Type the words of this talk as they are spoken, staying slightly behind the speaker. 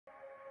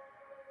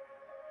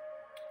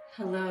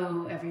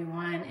Hello,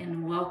 everyone,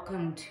 and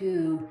welcome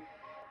to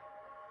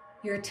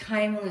your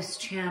timeless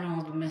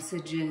channeled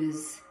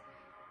messages,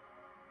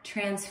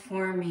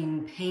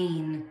 transforming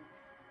pain,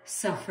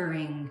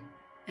 suffering,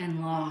 and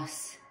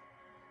loss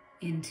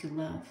into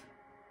love.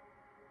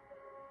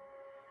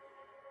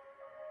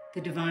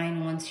 The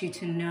divine wants you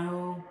to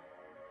know,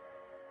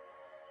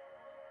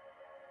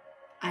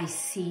 I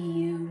see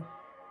you,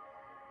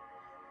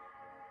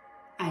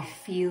 I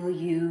feel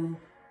you.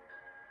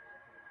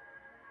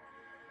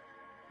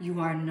 You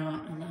are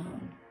not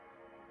alone.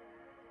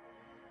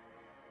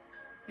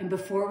 And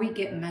before we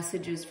get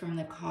messages from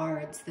the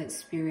cards that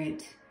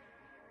Spirit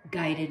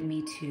guided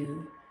me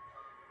to,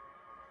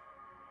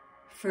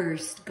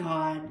 first,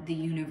 God, the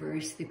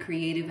universe, the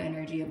creative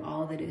energy of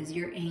all that is,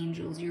 your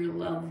angels, your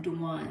loved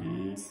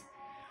ones,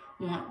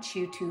 want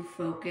you to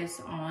focus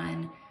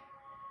on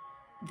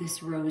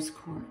this rose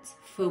quartz.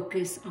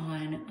 Focus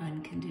on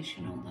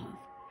unconditional love.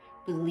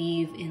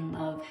 Believe in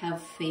love.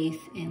 Have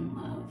faith in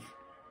love.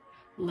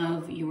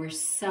 Love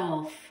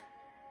yourself,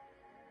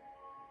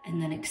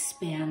 and then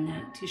expand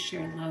that to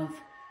share love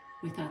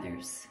with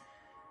others.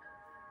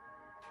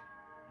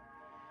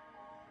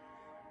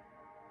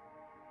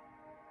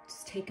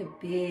 Just take a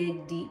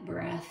big, deep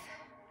breath.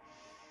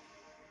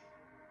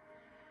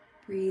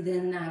 Breathe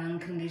in that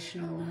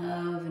unconditional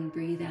love and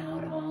breathe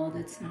out all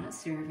that's not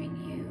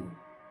serving you.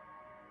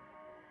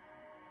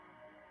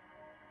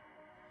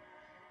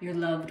 Your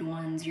loved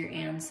ones, your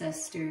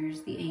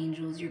ancestors, the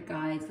angels, your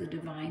guides, the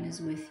divine is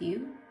with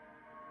you.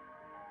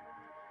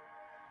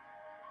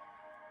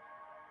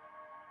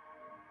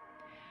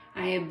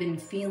 I have been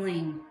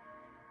feeling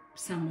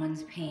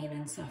someone's pain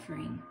and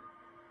suffering.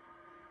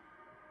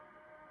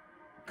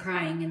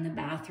 Crying in the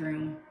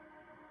bathroom,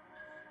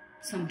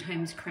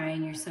 sometimes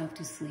crying yourself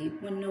to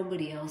sleep when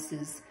nobody else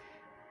is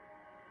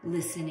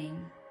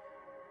listening.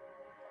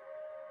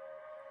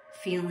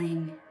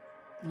 Feeling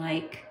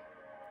like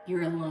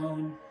you're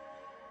alone.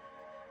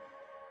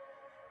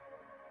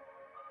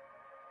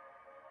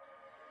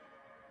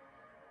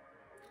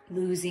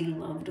 Losing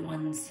loved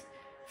ones,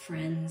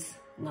 friends,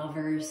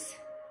 lovers.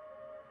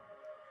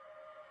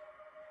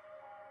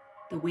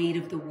 The weight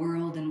of the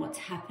world and what's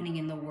happening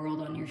in the world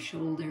on your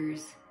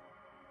shoulders.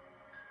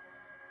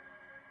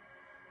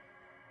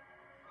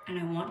 And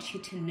I want you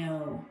to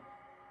know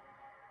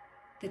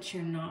that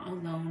you're not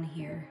alone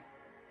here.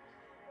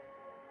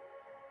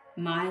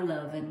 My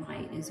love and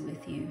light is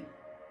with you.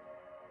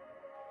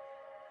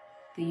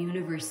 The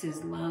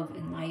universe's love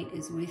and light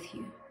is with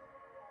you.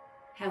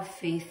 Have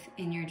faith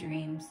in your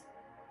dreams.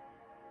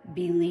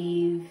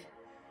 Believe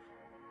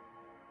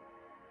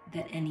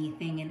that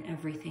anything and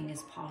everything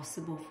is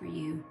possible for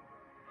you.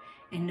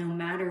 And no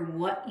matter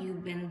what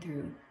you've been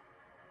through,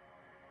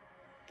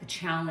 the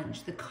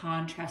challenge, the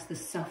contrast, the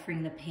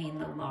suffering, the pain,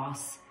 the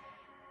loss,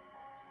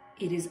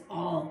 it is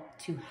all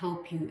to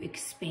help you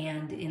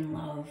expand in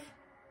love,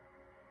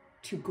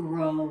 to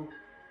grow,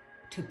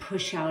 to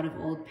push out of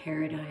old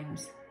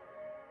paradigms,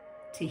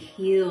 to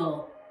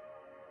heal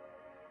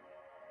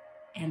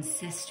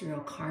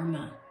ancestral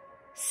karma,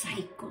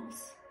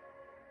 cycles.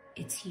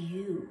 It's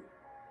you.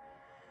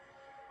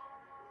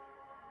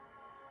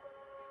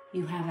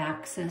 You have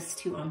access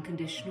to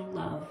unconditional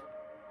love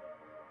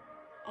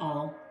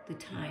all the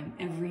time,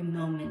 every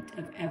moment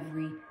of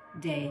every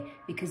day,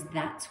 because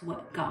that's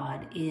what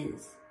God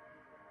is.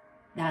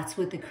 That's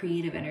what the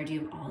creative energy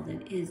of all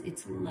that is.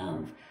 It's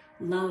love.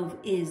 Love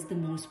is the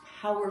most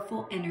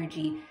powerful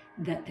energy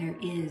that there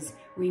is.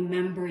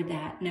 Remember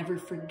that. Never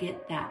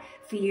forget that.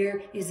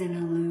 Fear is an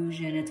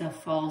illusion. It's a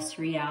false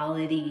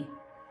reality.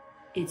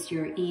 It's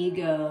your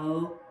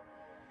ego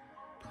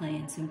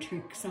playing some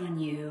tricks on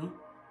you,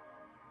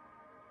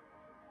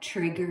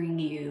 triggering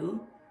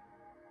you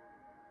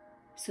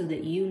so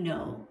that you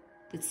know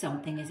that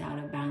something is out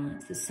of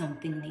balance, that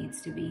something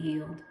needs to be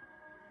healed.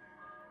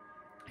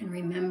 And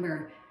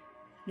remember,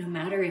 no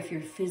matter if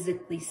you're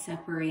physically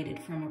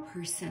separated from a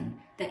person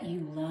that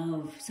you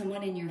love,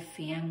 someone in your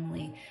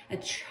family, a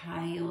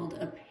child,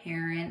 a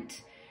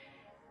parent,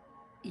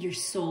 your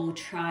soul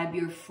tribe,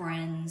 your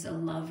friends, a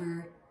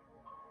lover,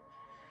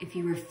 if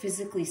you were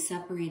physically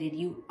separated,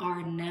 you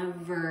are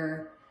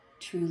never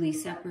truly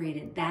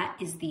separated. That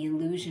is the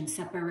illusion.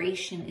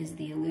 Separation is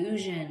the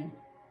illusion.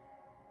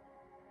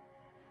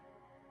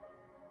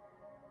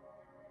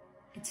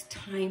 It's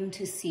time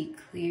to see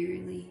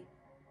clearly.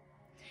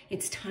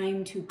 It's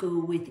time to go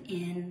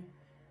within,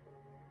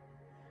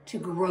 to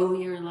grow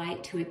your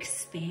light, to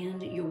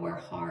expand your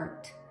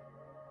heart.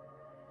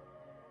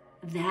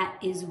 That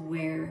is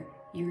where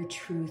your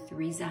truth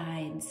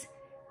resides.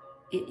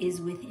 It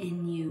is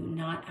within you,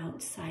 not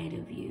outside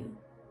of you.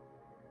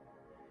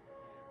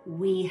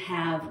 We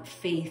have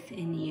faith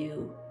in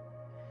you.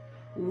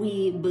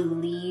 We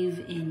believe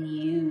in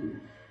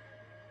you.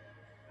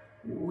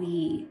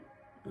 We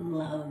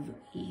love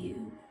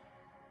you.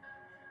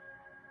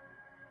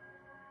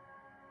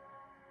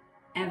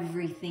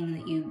 Everything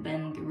that you've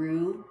been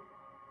through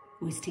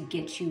was to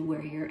get you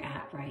where you're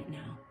at right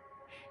now.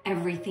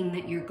 Everything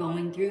that you're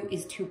going through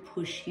is to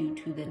push you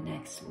to the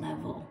next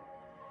level.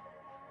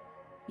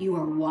 You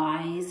are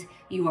wise.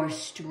 You are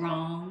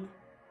strong.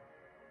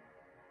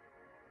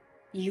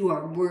 You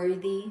are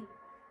worthy.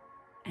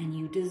 And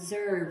you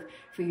deserve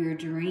for your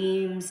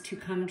dreams to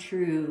come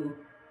true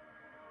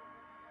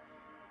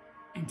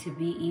and to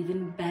be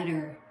even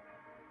better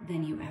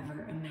than you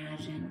ever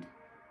imagined.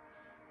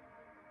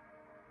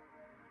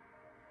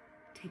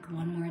 Take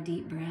one more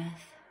deep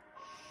breath.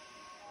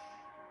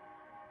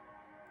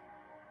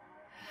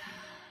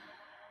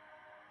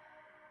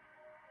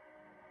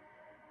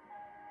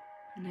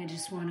 And I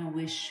just want to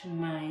wish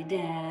my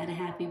dad a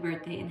happy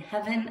birthday in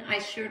heaven. I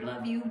sure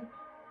love you.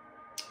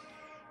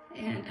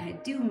 And I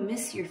do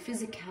miss your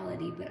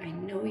physicality, but I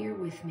know you're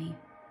with me.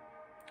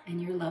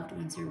 And your loved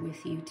ones are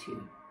with you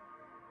too.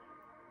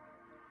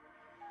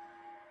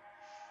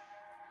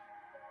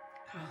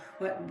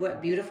 Oh, what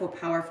beautiful,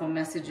 powerful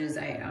messages.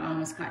 I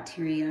almost got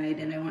teary-eyed,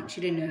 and I want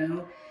you to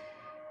know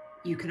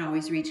you can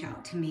always reach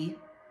out to me.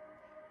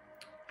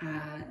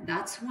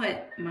 That's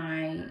what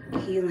my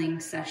healing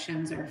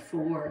sessions are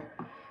for,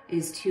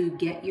 is to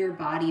get your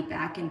body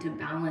back into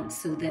balance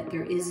so that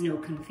there is no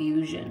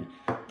confusion,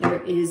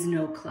 there is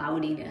no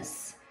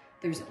cloudiness,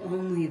 there's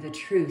only the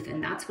truth.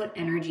 And that's what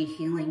energy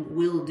healing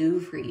will do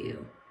for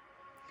you.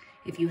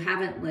 If you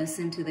haven't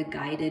listened to the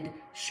guided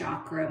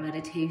chakra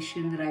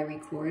meditation that I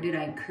recorded,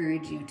 I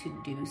encourage you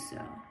to do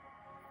so.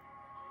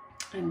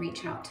 And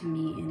reach out to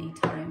me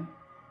anytime.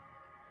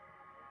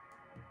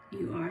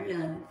 You are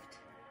loved.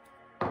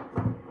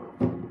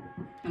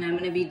 And I'm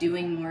going to be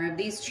doing more of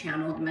these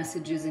channeled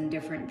messages and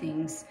different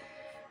things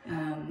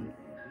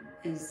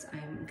as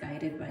I'm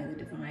guided by the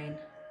divine.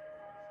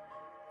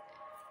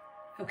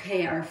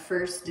 Okay, our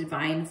first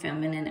divine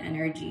feminine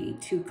energy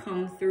to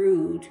come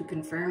through to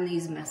confirm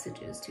these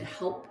messages, to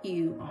help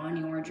you on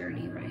your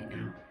journey right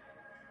now,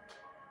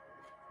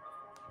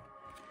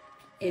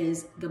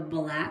 is the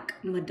Black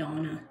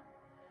Madonna,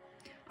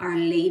 Our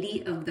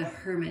Lady of the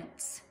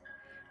Hermits.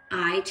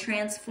 I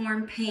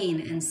transform pain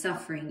and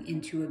suffering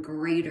into a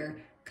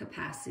greater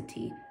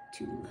capacity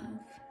to love.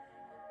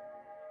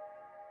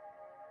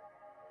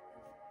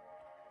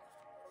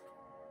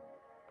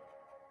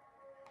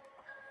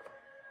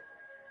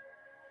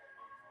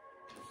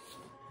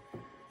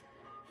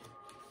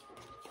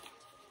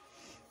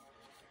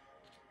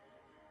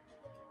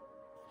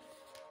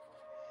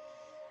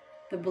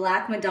 The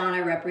Black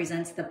Madonna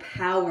represents the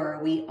power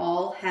we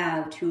all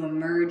have to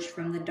emerge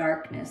from the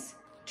darkness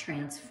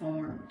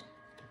transformed.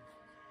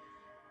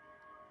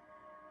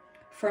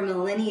 For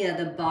millennia,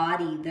 the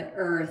body, the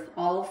earth,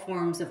 all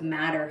forms of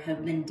matter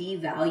have been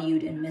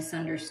devalued and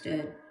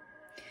misunderstood.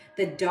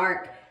 The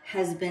dark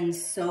has been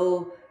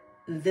so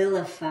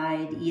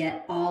vilified,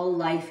 yet all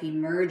life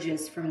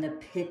emerges from the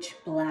pitch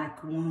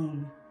black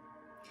womb.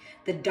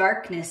 The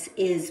darkness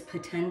is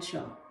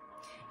potential.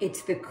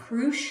 It's the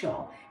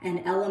crucial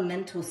and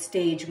elemental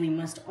stage we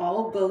must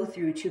all go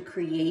through to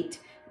create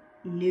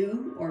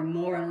new or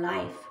more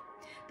life.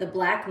 The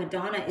Black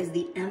Madonna is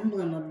the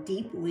emblem of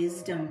deep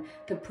wisdom,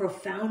 the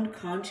profound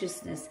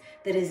consciousness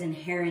that is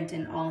inherent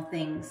in all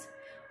things.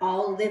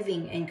 All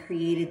living and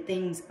created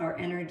things are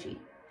energy.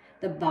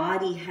 The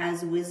body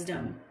has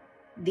wisdom.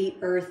 The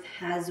earth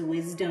has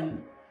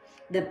wisdom.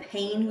 The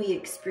pain we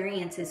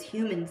experience as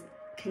humans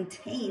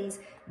contains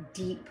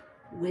deep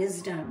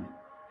wisdom.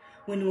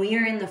 When we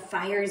are in the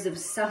fires of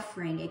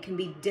suffering, it can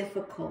be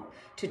difficult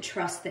to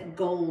trust that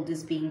gold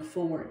is being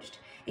forged.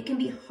 It can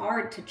be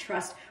hard to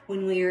trust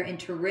when we are in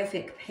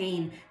terrific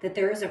pain that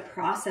there is a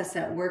process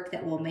at work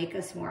that will make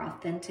us more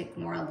authentic,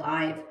 more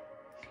alive,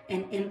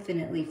 and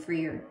infinitely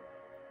freer.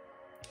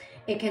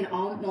 It can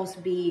almost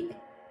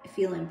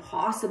feel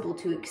impossible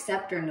to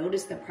accept or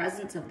notice the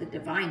presence of the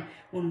divine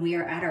when we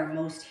are at our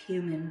most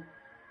human.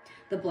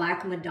 The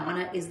Black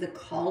Madonna is the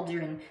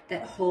cauldron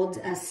that holds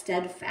us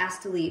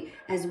steadfastly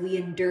as we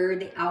endure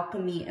the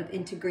alchemy of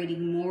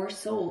integrating more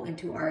soul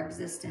into our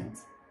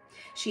existence.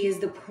 She is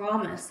the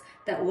promise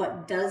that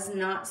what does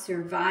not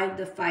survive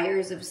the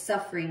fires of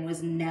suffering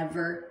was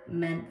never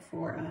meant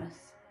for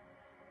us.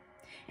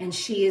 And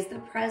she is the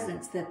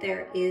presence that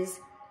is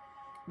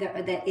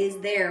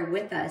there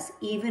with us,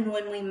 even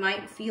when we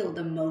might feel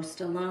the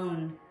most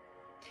alone,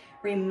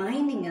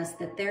 reminding us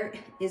that there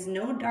is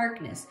no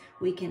darkness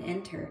we can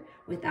enter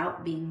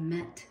without being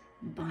met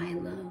by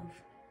love.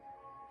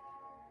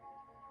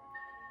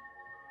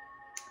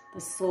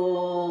 The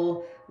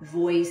soul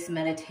voice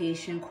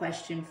meditation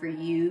question for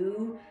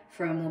you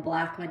from the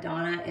Black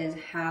Madonna is,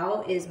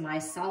 how is my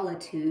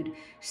solitude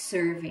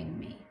serving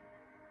me?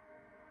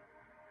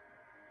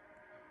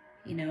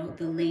 You know,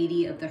 the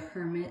Lady of the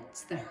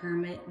Hermits, the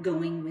hermit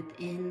going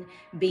within,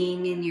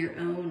 being in your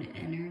own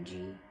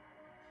energy.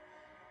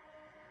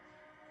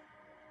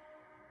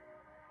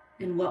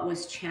 And what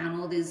was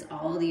channeled is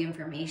all the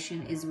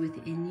information is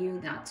within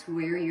you. That's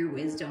where your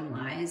wisdom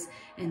lies.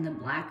 And the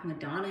Black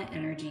Madonna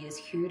energy is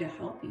here to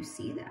help you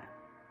see that.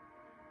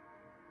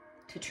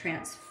 To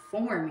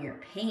transform your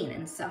pain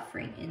and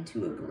suffering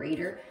into a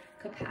greater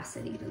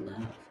capacity to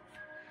love.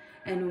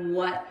 And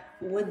what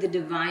would the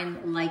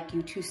divine like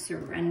you to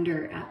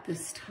surrender at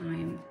this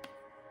time?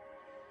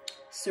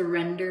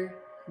 Surrender,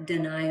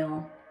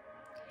 denial,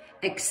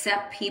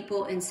 Accept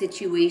people and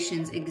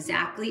situations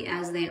exactly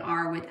as they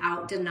are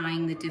without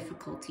denying the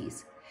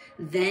difficulties.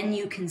 Then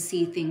you can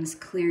see things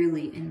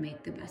clearly and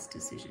make the best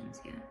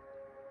decisions. Yeah.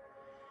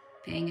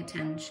 Paying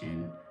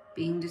attention,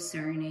 being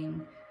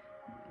discerning,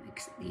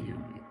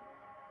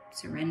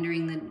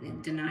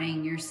 surrendering,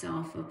 denying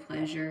yourself of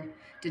pleasure,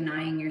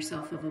 denying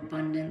yourself of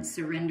abundance,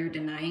 surrender,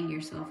 denying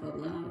yourself of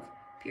love.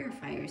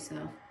 Purify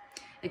yourself.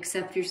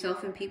 Accept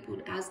yourself and people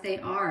as they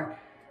are,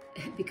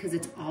 because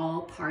it's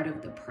all part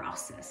of the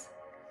process.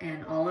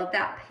 And all of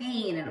that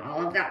pain and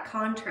all of that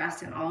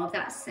contrast and all of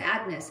that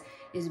sadness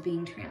is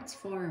being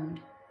transformed.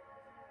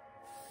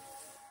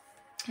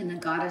 And the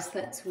goddess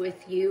that's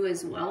with you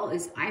as well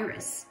is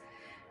Iris,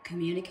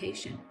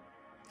 communication.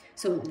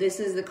 So this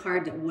is the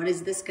card that, what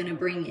is this going to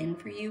bring in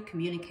for you?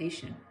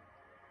 Communication.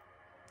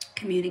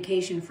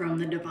 Communication from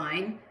the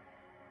divine.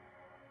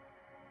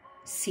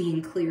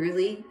 Seeing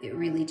clearly, it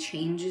really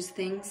changes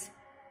things.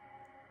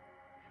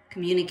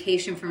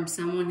 Communication from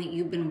someone that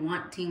you've been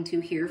wanting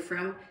to hear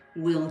from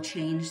will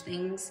change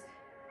things.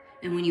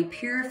 And when you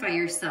purify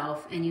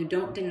yourself and you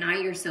don't deny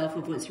yourself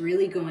of what's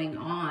really going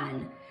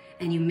on,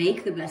 and you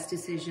make the best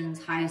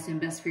decisions, highest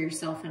and best for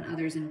yourself and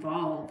others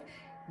involved,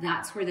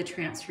 that's where the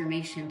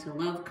transformation to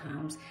love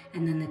comes.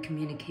 And then the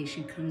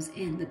communication comes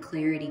in, the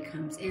clarity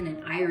comes in,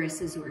 and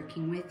Iris is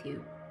working with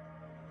you,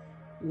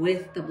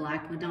 with the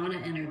Black Madonna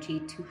energy,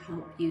 to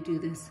help you do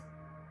this.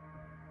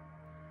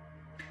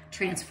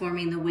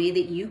 Transforming the way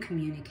that you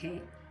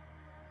communicate.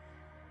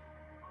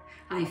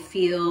 I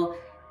feel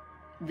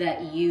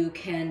that you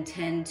can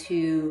tend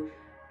to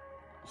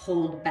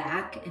hold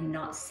back and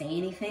not say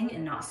anything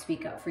and not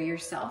speak up for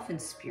yourself, and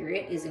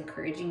Spirit is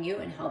encouraging you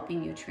and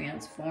helping you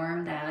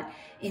transform that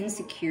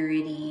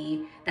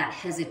insecurity, that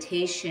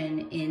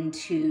hesitation,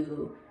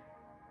 into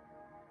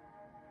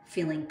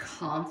feeling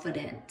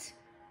confident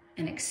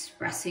and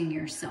expressing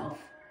yourself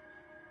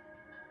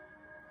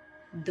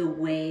the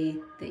way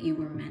that you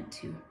were meant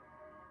to.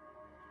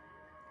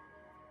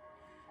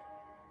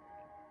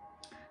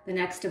 The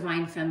next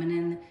divine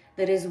feminine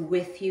that is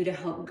with you to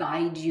help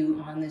guide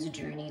you on this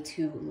journey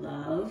to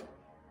love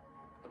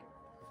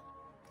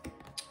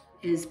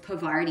is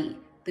Parvati,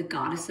 the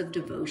goddess of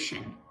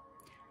devotion.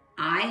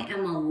 I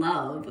am a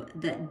love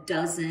that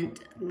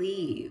doesn't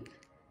leave.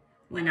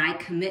 When I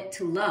commit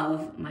to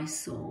love, my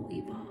soul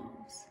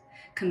evolves.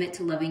 Commit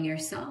to loving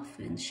yourself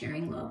and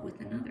sharing love with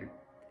another.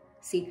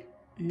 See,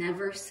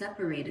 never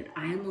separated.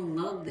 I am a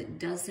love that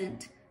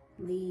doesn't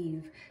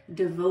leave.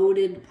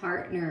 Devoted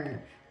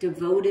partner,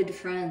 devoted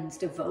friends,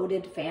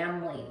 devoted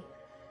family,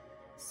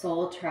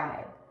 soul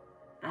tribe.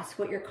 That's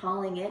what you're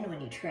calling in when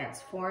you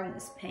transform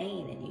this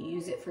pain and you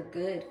use it for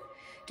good.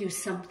 Do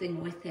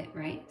something with it,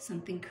 right?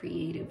 Something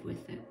creative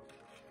with it.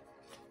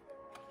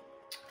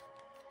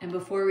 And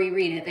before we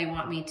read it, they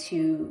want me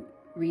to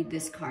read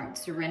this card.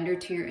 Surrender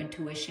to your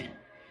intuition.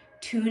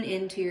 Tune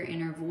into your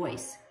inner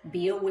voice.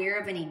 Be aware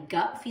of any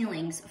gut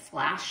feelings,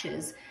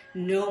 flashes,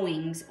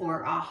 knowings,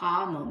 or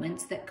aha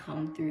moments that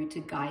come through to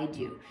guide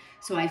you.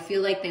 So I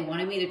feel like they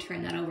wanted me to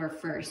turn that over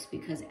first,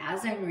 because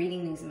as I'm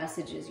reading these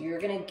messages, you're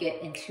going to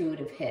get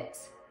intuitive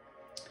hits.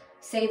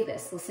 Save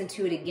this, listen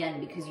to it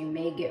again, because you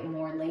may get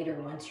more later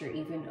once you're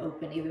even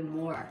open even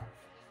more.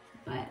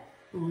 But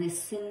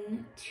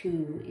listen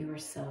to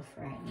yourself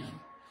right now.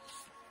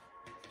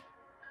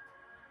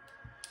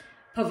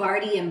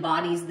 Parvati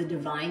embodies the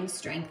divine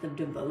strength of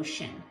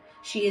devotion.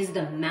 She is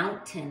the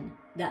mountain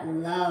that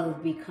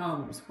love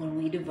becomes when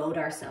we devote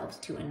ourselves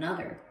to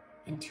another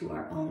and to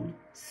our own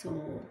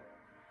soul.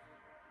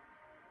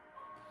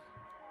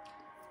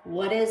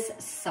 What is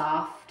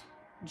soft,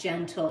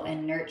 gentle,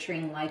 and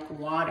nurturing like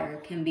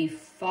water can be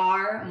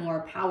far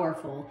more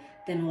powerful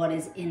than what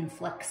is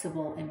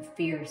inflexible and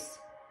fierce.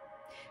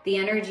 The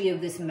energy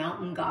of this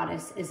mountain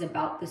goddess is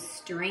about the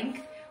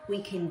strength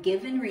we can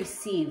give and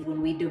receive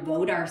when we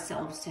devote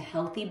ourselves to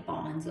healthy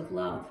bonds of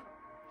love.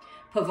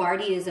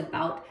 Parvati is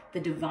about the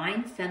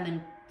divine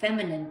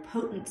feminine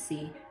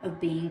potency of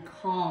being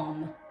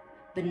calm,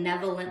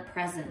 benevolent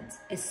presence,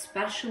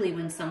 especially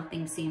when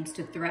something seems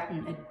to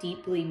threaten a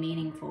deeply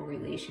meaningful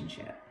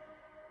relationship.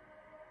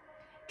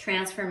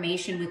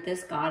 Transformation with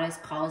this goddess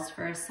calls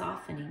for a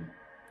softening.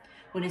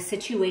 When a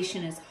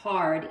situation is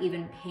hard,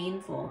 even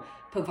painful,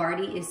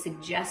 Parvati is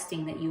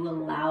suggesting that you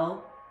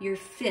allow your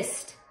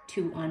fist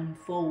to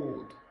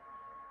unfold.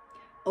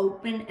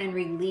 Open and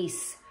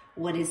release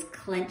what is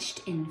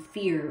clenched in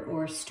fear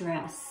or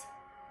stress.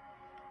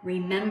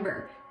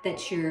 Remember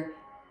that your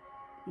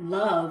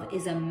love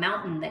is a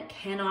mountain that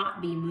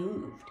cannot be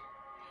moved,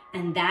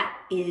 and that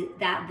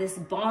this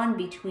bond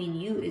between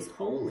you is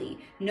holy.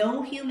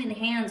 No human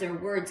hands or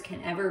words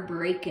can ever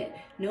break it.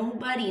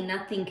 Nobody,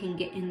 nothing can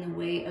get in the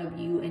way of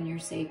you and your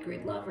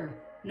sacred lover.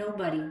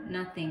 Nobody,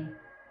 nothing.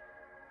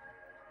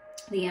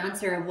 The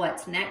answer of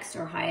what's next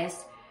or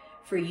highest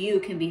for you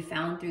can be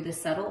found through the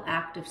subtle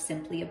act of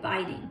simply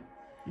abiding,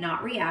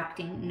 not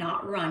reacting,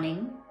 not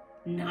running,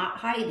 not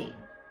hiding.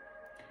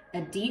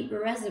 A deep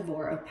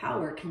reservoir of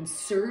power can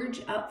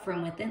surge up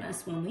from within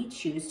us when we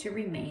choose to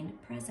remain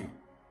present.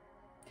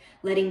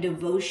 letting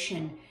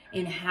devotion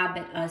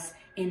inhabit us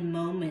in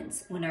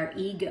moments when our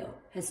ego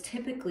has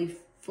typically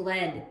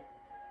fled,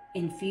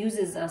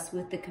 infuses us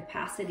with the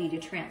capacity to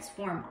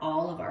transform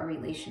all of our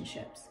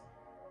relationships.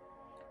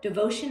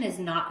 Devotion is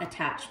not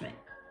attachment.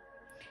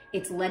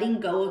 It's letting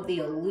go of the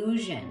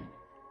illusion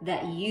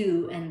that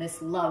you and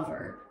this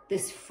lover,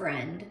 this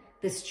friend,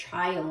 this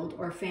child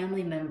or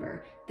family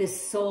member,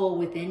 this soul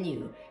within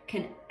you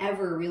can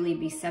ever really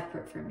be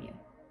separate from you.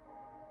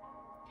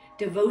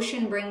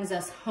 Devotion brings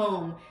us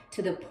home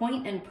to the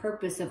point and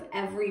purpose of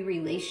every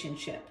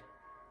relationship.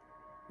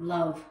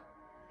 Love.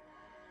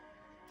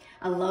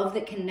 A love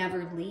that can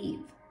never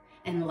leave,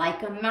 and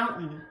like a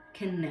mountain,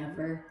 can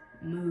never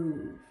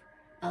move.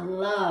 A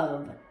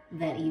love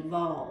that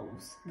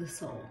evolves the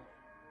soul.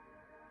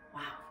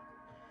 Wow.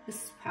 This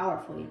is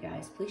powerful, you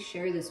guys. Please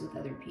share this with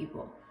other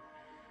people.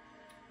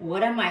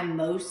 What am I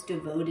most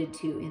devoted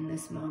to in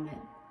this moment?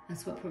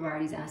 That's what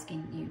Parvati is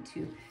asking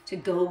you to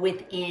go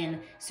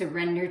within,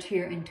 surrender to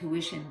your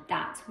intuition.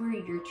 That's where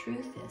your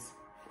truth is.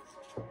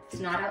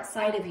 It's not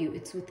outside of you,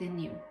 it's within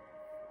you.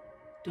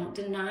 Don't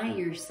deny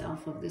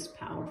yourself of this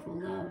powerful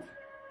love,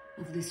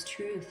 of this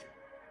truth.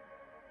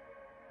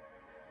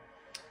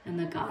 And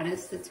the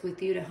goddess that's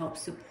with you to help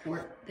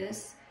support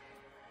this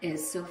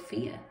is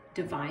Sophia,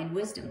 divine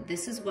wisdom.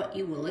 This is what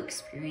you will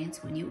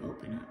experience when you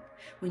open up,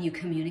 when you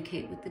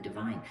communicate with the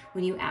divine,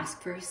 when you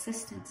ask for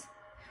assistance,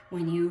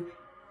 when you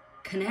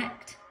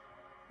connect,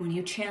 when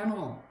you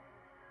channel,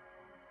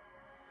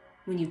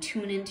 when you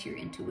tune into your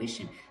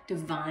intuition.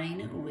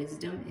 Divine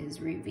wisdom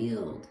is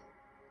revealed.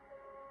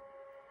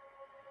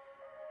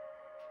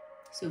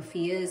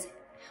 Sophia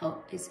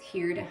is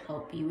here to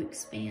help you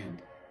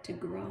expand, to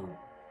grow.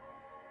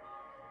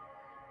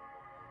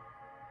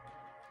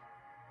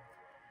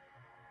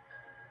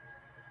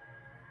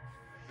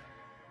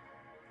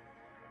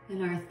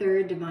 And our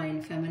third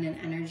divine feminine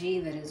energy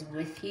that is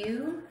with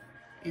you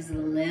is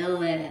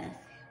Lilith.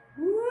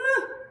 Woo!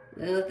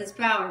 Lilith is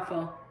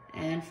powerful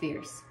and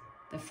fierce.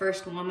 The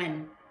first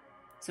woman.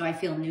 So I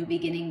feel new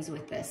beginnings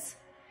with this.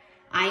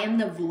 I am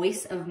the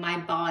voice of my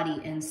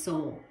body and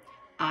soul.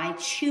 I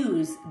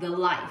choose the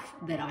life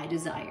that I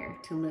desire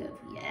to live.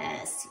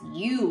 Yes,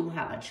 you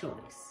have a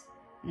choice.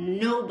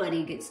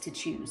 Nobody gets to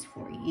choose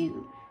for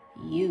you.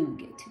 You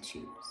get to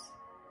choose.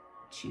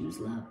 Choose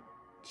love.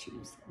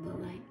 Choose the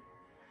light.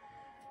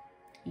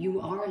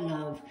 You are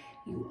love.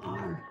 You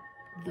are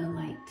the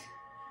light.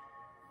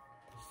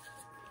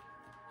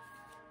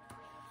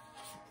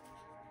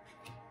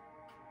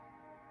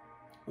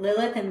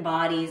 Lilith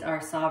embodies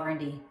our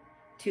sovereignty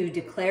to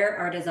declare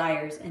our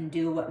desires and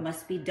do what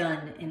must be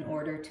done in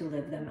order to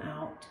live them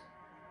out.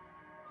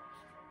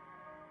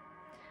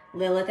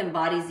 Lilith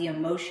embodies the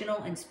emotional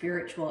and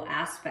spiritual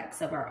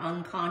aspects of our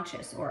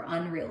unconscious or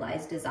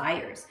unrealized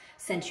desires,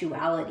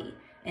 sensuality,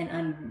 and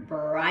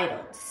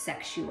unbridled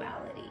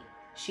sexuality.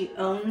 She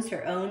owns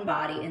her own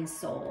body and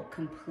soul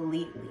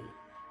completely.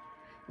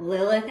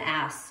 Lilith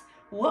asks,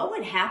 what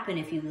would happen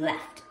if you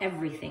left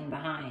everything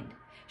behind?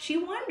 She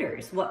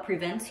wonders what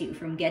prevents you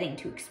from getting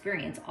to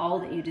experience all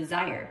that you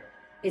desire.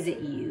 Is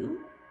it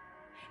you?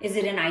 Is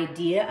it an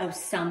idea of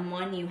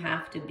someone you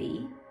have to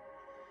be?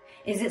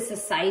 Is it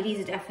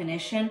society's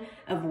definition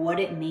of what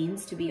it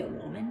means to be a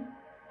woman?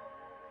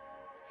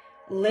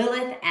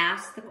 Lilith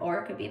asks, or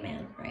it could be a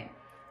man, right?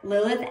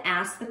 Lilith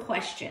asks the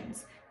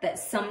questions that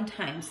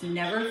sometimes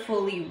never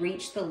fully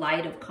reach the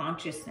light of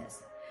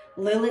consciousness.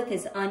 Lilith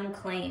is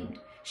unclaimed.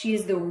 She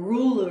is the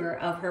ruler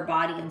of her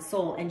body and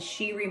soul, and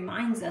she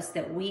reminds us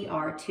that we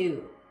are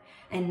too.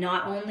 And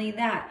not only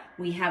that,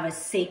 we have a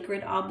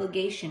sacred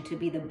obligation to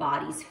be the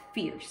body's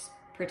fierce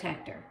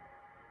protector.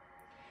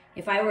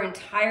 If I were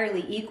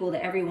entirely equal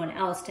to everyone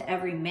else, to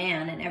every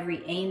man and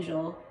every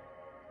angel,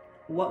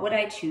 what would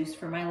I choose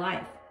for my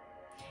life?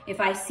 If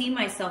I see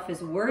myself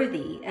as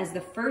worthy, as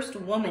the first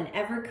woman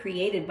ever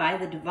created by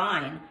the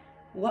divine,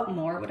 what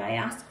more would I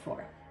ask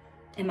for?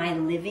 Am I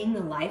living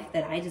the life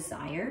that I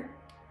desire?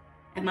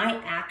 Am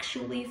I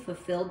actually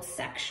fulfilled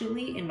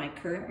sexually in my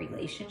current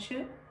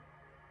relationship?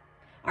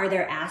 Are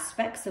there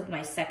aspects of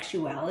my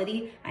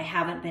sexuality I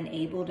haven't been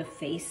able to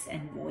face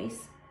and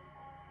voice?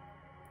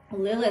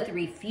 Lilith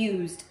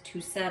refused to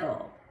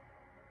settle.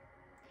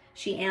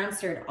 She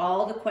answered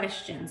all the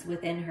questions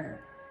within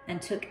her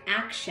and took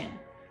action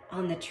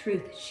on the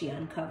truth she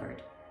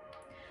uncovered.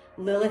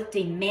 Lilith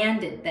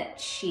demanded that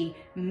she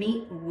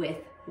meet with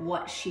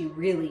what she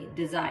really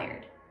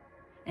desired.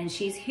 And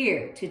she's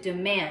here to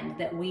demand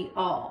that we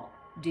all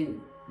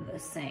do the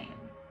same.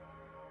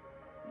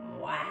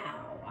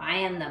 Wow. I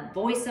am the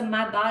voice of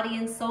my body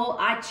and soul.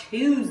 I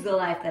choose the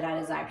life that I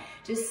desire.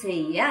 Just say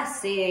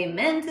yes, say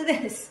amen to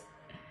this.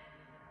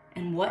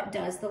 And what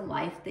does the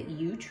life that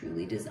you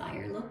truly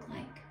desire look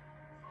like?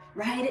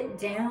 Write it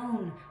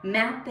down,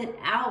 map it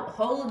out,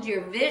 hold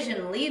your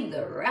vision, leave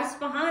the rest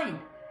behind.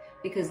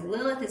 Because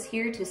Lilith is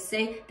here to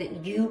say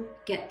that you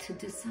get to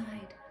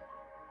decide.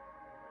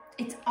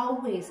 It's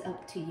always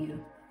up to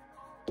you.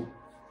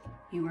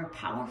 You are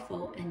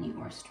powerful and you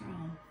are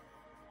strong.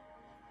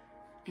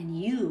 And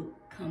you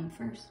come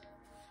first.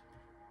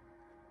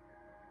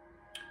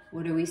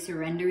 What are we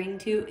surrendering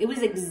to? It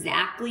was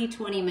exactly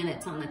 20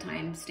 minutes on the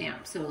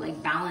timestamp. So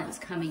like balance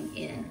coming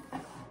in.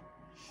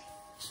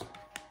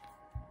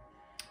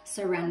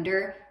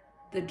 Surrender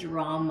the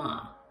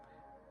drama.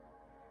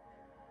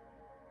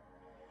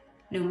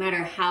 No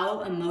matter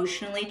how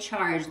emotionally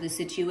charged the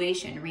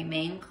situation,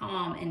 remain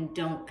calm and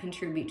don't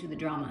contribute to the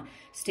drama.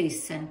 Stay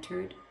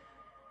centered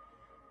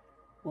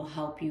will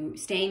help you.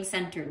 Staying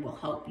centered will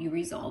help you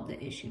resolve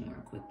the issue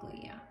more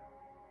quickly, yeah.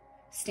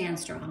 Stand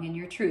strong in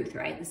your truth,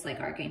 right? It's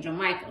like Archangel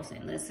Michael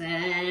saying,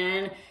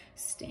 listen,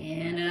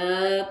 stand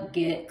up,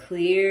 get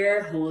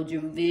clear, hold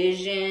your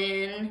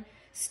vision,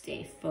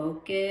 stay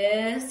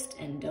focused,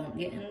 and don't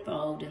get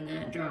involved in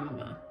that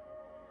drama.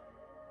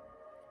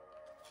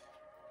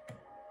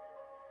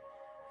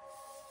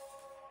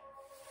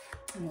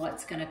 And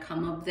what's going to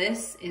come of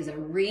this is a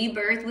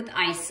rebirth with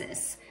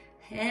Isis.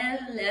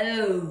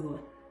 Hello,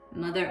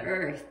 Mother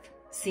Earth,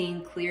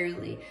 seeing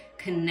clearly,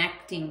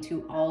 connecting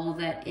to all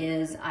that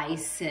is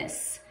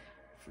Isis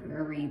for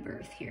a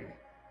rebirth here.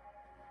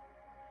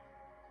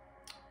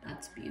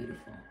 That's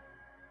beautiful.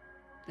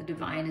 The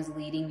divine is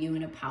leading you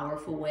in a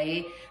powerful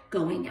way,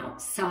 going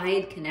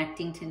outside,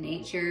 connecting to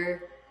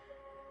nature,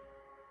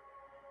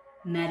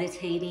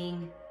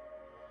 meditating.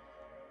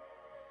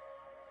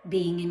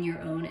 Being in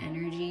your own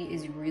energy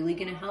is really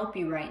going to help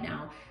you right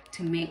now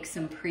to make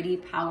some pretty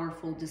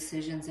powerful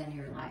decisions in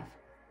your life.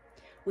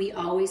 We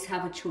always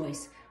have a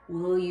choice.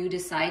 Will you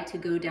decide to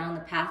go down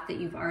the path that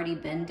you've already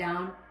been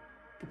down,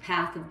 the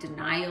path of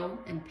denial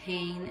and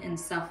pain and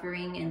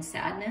suffering and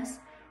sadness,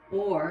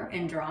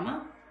 and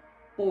drama?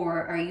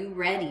 Or are you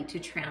ready to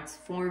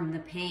transform the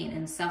pain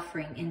and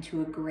suffering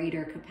into a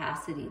greater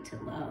capacity to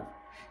love,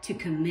 to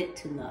commit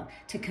to love,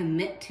 to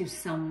commit to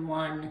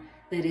someone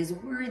that is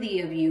worthy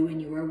of you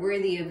and you are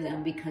worthy of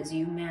them because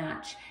you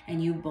match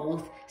and you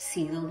both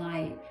see the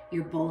light.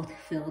 You're both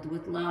filled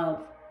with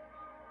love.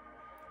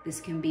 This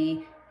can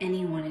be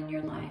anyone in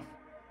your life.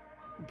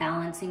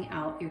 Balancing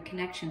out your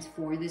connections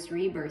for this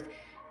rebirth.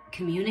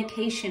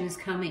 Communication is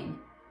coming.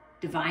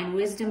 Divine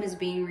wisdom is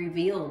being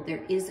revealed.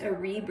 There is a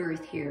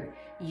rebirth here.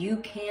 You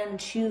can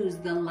choose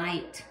the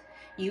light.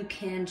 You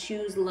can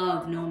choose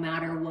love no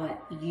matter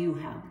what. You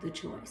have the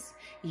choice.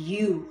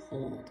 You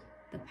hold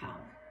the power.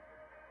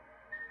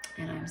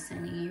 And I'm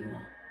sending you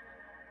all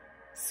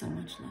so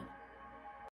much love.